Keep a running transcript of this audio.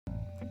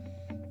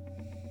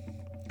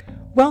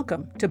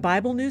Welcome to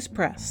Bible News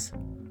Press.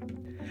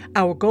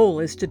 Our goal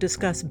is to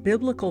discuss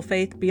biblical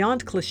faith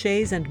beyond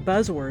cliches and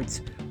buzzwords,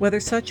 whether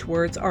such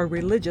words are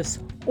religious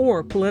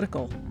or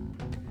political.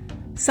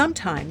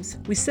 Sometimes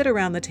we sit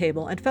around the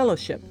table and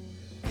fellowship.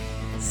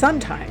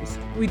 Sometimes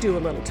we do a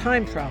little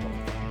time travel.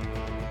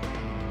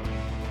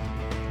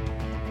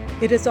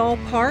 It is all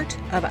part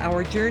of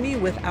our journey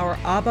with our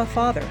Abba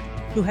Father,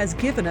 who has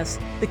given us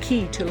the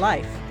key to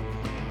life.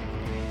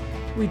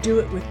 We do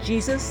it with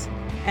Jesus,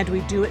 and we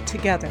do it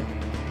together.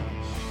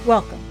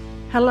 Welcome.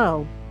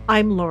 Hello,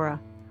 I'm Laura.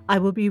 I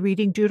will be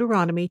reading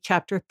Deuteronomy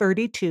chapter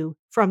 32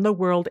 from the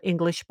World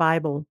English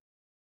Bible.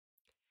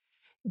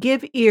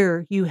 Give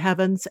ear, you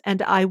heavens,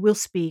 and I will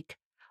speak.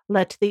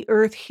 Let the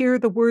earth hear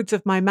the words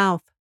of my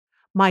mouth.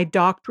 My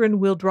doctrine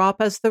will drop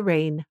as the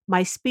rain,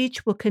 my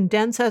speech will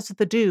condense as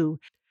the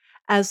dew,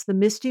 as the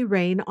misty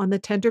rain on the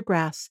tender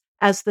grass,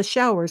 as the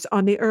showers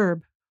on the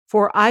herb.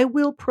 For I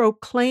will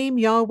proclaim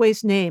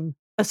Yahweh's name,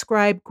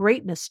 ascribe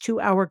greatness to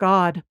our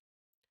God.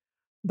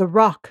 The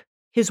rock,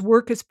 his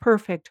work is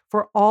perfect,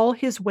 for all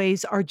his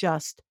ways are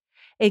just.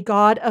 A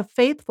God of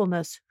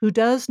faithfulness who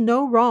does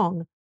no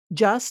wrong,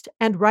 just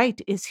and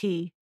right is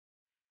he.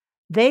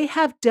 They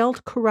have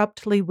dealt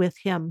corruptly with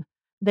him.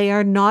 They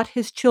are not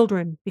his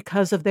children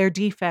because of their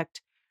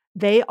defect.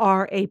 They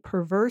are a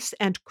perverse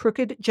and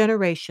crooked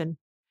generation.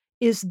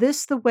 Is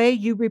this the way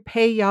you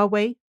repay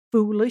Yahweh,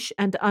 foolish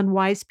and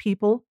unwise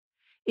people?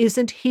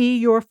 Isn't he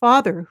your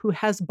father who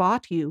has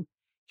bought you?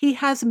 He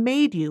has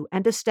made you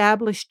and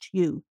established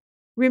you.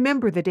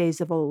 Remember the days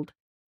of old.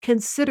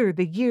 Consider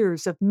the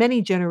years of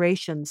many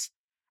generations.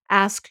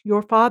 Ask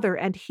your father,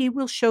 and he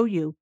will show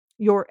you,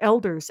 your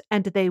elders,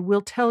 and they will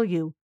tell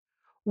you.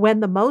 When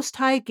the Most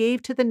High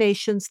gave to the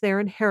nations their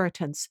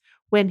inheritance,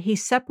 when he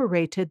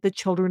separated the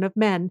children of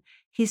men,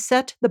 he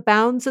set the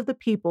bounds of the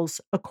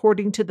peoples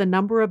according to the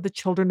number of the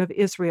children of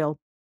Israel.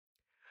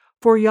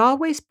 For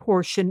Yahweh's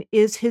portion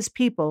is his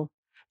people.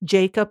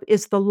 Jacob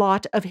is the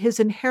lot of his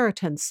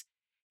inheritance.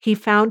 He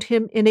found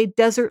him in a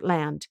desert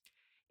land,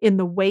 in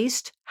the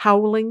waste,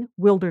 howling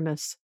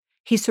wilderness.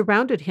 He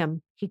surrounded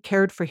him, he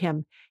cared for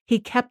him, he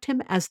kept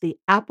him as the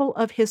apple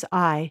of his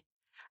eye.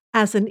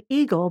 As an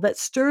eagle that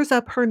stirs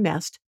up her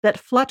nest, that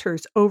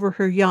flutters over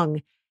her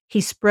young,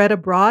 he spread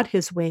abroad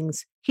his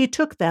wings, he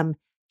took them,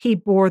 he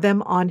bore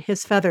them on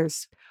his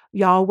feathers.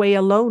 Yahweh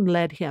alone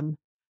led him.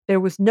 There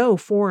was no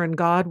foreign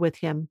god with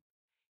him.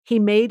 He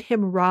made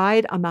him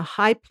ride on the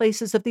high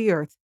places of the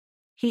earth.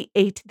 He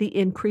ate the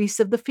increase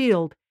of the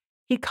field.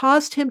 He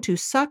caused him to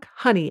suck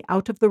honey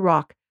out of the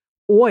rock,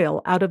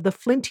 oil out of the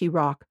flinty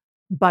rock,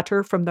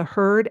 butter from the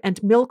herd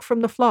and milk from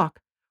the flock,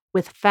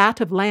 with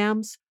fat of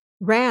lambs,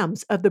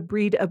 rams of the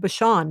breed of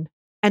Bashan,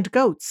 and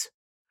goats,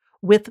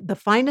 with the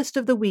finest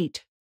of the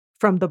wheat.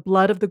 From the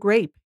blood of the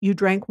grape you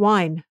drank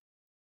wine.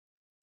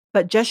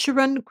 But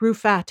Jeshurun grew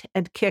fat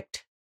and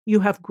kicked. You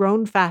have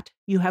grown fat,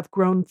 you have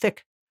grown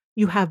thick,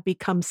 you have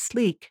become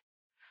sleek.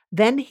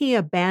 Then he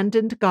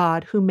abandoned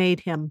God who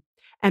made him,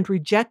 and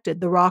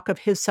rejected the rock of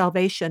his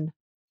salvation.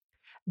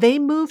 They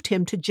moved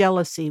him to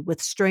jealousy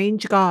with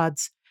strange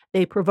gods.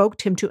 They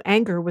provoked him to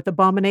anger with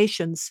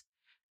abominations.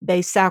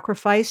 They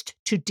sacrificed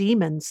to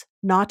demons,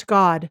 not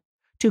God,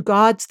 to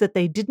gods that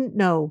they didn't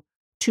know,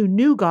 to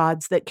new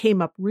gods that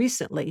came up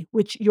recently,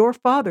 which your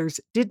fathers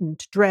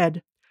didn't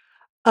dread.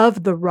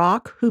 Of the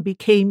rock who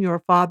became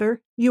your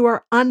father, you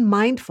are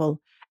unmindful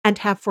and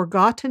have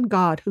forgotten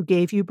God who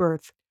gave you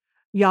birth.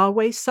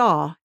 Yahweh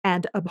saw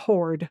and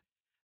abhorred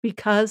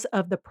because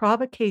of the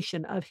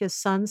provocation of his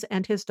sons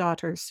and his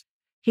daughters.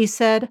 He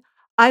said,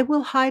 I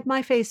will hide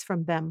my face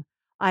from them.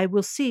 I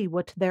will see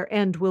what their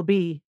end will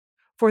be.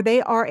 For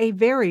they are a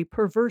very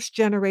perverse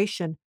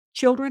generation,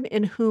 children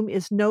in whom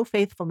is no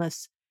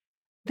faithfulness.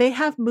 They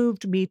have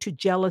moved me to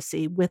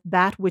jealousy with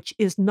that which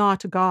is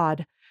not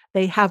God.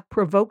 They have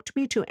provoked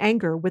me to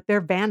anger with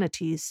their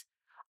vanities.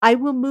 I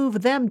will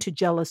move them to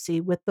jealousy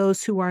with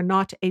those who are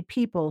not a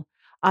people.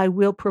 I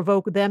will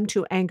provoke them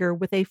to anger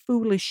with a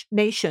foolish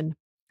nation.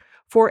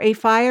 For a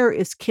fire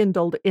is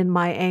kindled in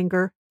my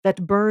anger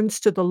that burns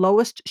to the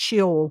lowest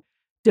Sheol,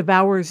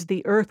 devours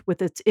the earth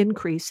with its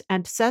increase,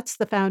 and sets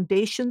the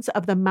foundations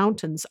of the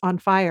mountains on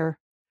fire.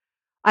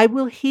 I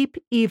will heap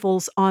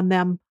evils on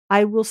them.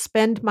 I will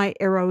spend my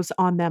arrows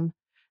on them.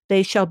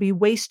 They shall be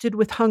wasted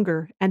with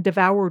hunger and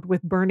devoured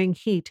with burning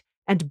heat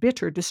and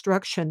bitter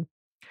destruction.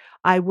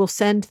 I will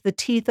send the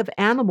teeth of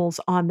animals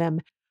on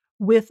them,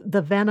 with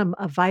the venom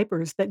of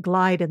vipers that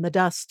glide in the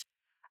dust.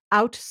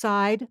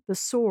 Outside, the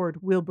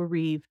sword will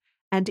bereave,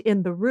 and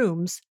in the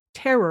rooms,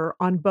 terror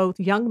on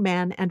both young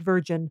man and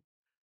virgin,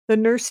 the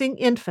nursing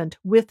infant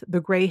with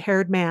the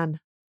gray-haired man.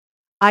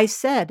 I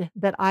said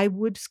that I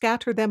would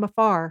scatter them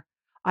afar.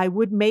 I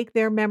would make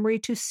their memory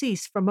to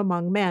cease from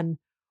among men,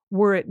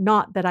 were it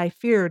not that I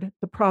feared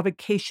the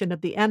provocation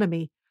of the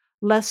enemy,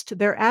 lest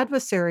their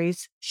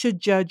adversaries should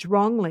judge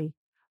wrongly,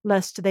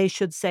 lest they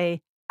should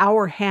say,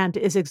 Our hand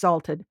is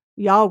exalted,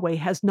 Yahweh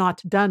has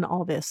not done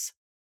all this.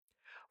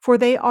 For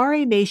they are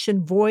a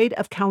nation void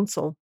of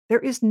counsel, there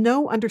is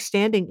no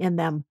understanding in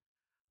them.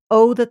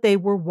 Oh, that they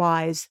were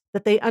wise,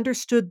 that they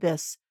understood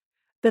this,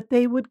 that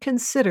they would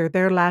consider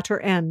their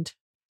latter end.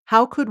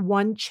 How could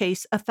one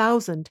chase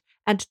 1,000,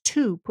 and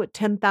two put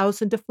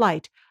 10,000 to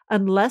flight,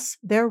 unless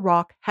their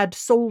rock had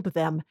sold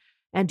them,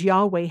 and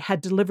Yahweh had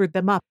delivered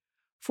them up?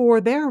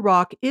 For their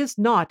rock is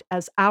not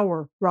as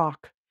our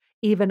rock,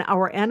 even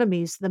our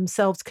enemies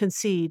themselves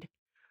concede.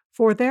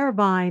 For their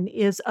vine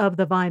is of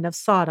the vine of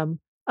Sodom,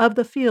 of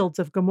the fields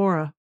of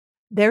Gomorrah.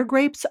 Their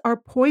grapes are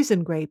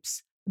poison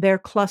grapes, their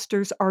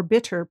clusters are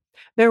bitter,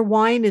 their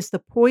wine is the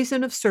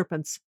poison of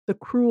serpents, the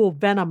cruel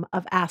venom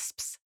of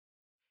asps.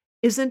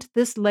 Isn't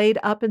this laid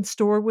up in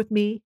store with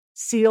me,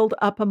 sealed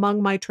up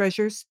among my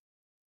treasures?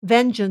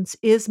 Vengeance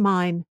is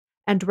mine,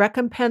 and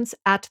recompense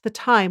at the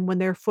time when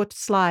their foot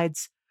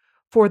slides.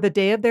 For the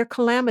day of their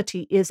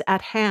calamity is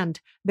at hand,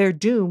 their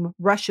doom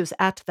rushes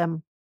at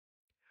them.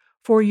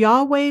 For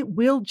Yahweh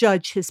will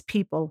judge his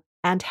people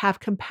and have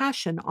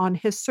compassion on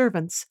his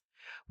servants.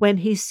 When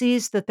he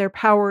sees that their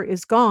power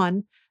is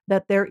gone,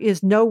 that there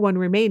is no one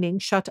remaining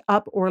shut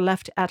up or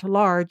left at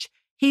large,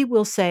 he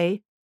will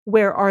say,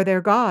 Where are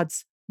their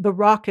gods, the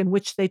rock in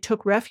which they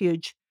took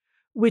refuge,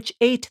 which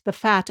ate the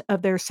fat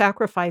of their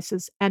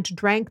sacrifices and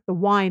drank the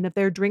wine of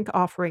their drink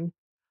offering?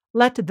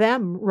 Let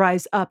them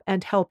rise up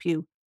and help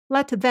you.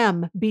 Let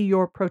them be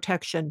your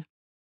protection.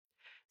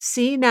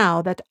 See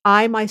now that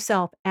I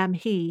myself am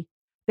He.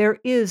 There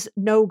is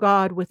no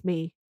God with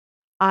me.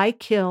 I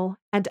kill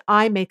and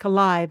I make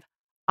alive.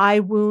 I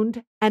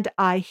wound and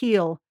I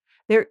heal.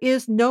 There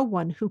is no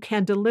one who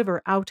can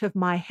deliver out of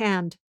my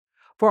hand.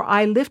 For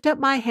I lift up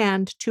my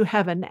hand to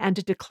heaven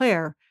and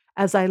declare,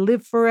 as I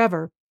live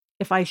forever,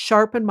 if I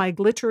sharpen my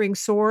glittering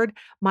sword,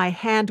 my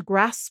hand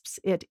grasps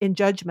it in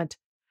judgment.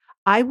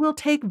 I will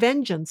take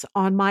vengeance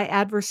on my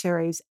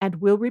adversaries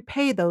and will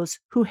repay those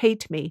who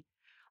hate me.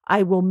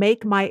 I will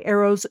make my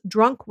arrows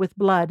drunk with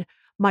blood.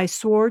 My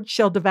sword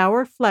shall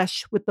devour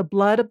flesh with the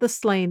blood of the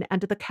slain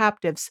and the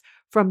captives,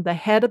 from the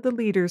head of the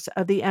leaders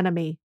of the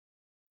enemy.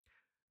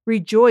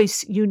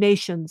 Rejoice, you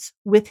nations,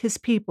 with his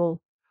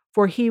people,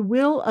 for he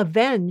will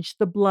avenge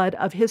the blood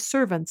of his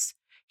servants.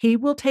 He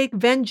will take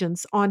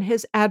vengeance on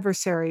his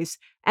adversaries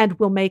and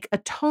will make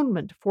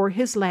atonement for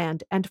his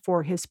land and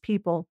for his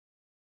people.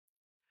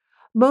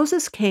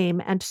 Moses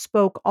came and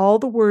spoke all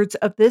the words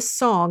of this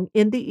song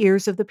in the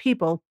ears of the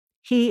people,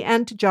 he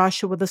and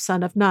Joshua the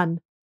son of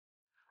Nun.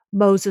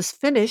 Moses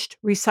finished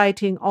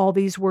reciting all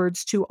these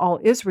words to all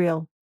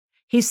Israel.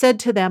 He said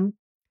to them,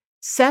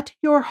 Set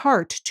your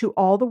heart to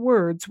all the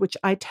words which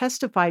I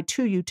testify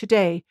to you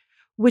today,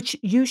 which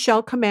you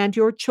shall command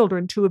your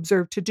children to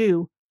observe to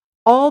do,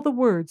 all the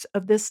words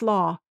of this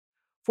law.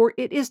 For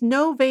it is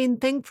no vain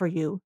thing for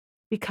you,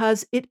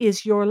 because it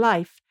is your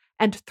life,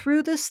 and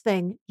through this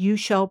thing you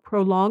shall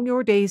prolong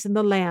your days in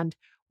the land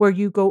where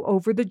you go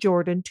over the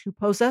Jordan to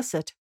possess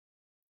it.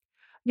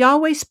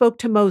 Yahweh spoke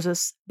to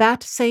Moses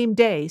that same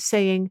day,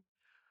 saying,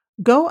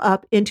 Go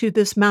up into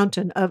this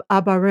mountain of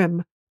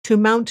Abarim, to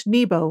Mount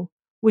Nebo,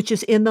 which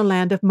is in the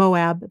land of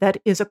Moab, that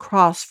is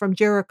across from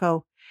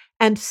Jericho,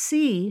 and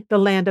see the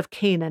land of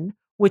Canaan,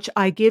 which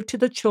I give to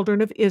the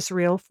children of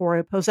Israel for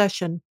a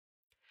possession.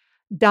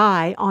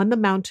 Die on the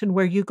mountain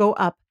where you go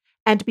up,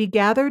 and be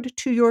gathered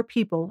to your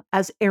people,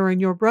 as Aaron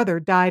your brother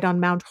died on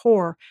Mount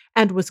Hor,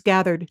 and was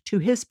gathered to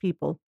his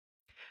people.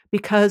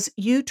 Because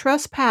you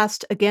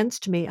trespassed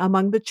against me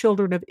among the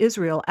children of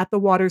Israel at the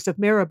waters of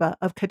Meribah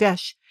of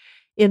Kadesh,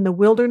 in the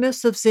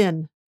wilderness of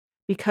Zin,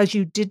 because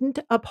you didn't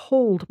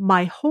uphold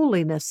my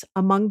holiness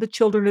among the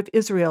children of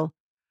Israel.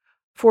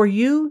 For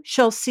you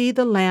shall see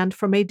the land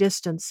from a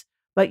distance,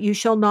 but you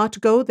shall not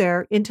go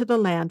there into the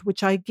land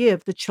which I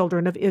give the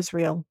children of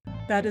Israel.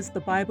 That is the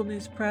Bible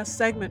News Press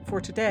segment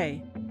for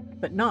today,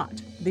 but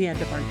not the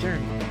end of our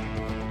journey.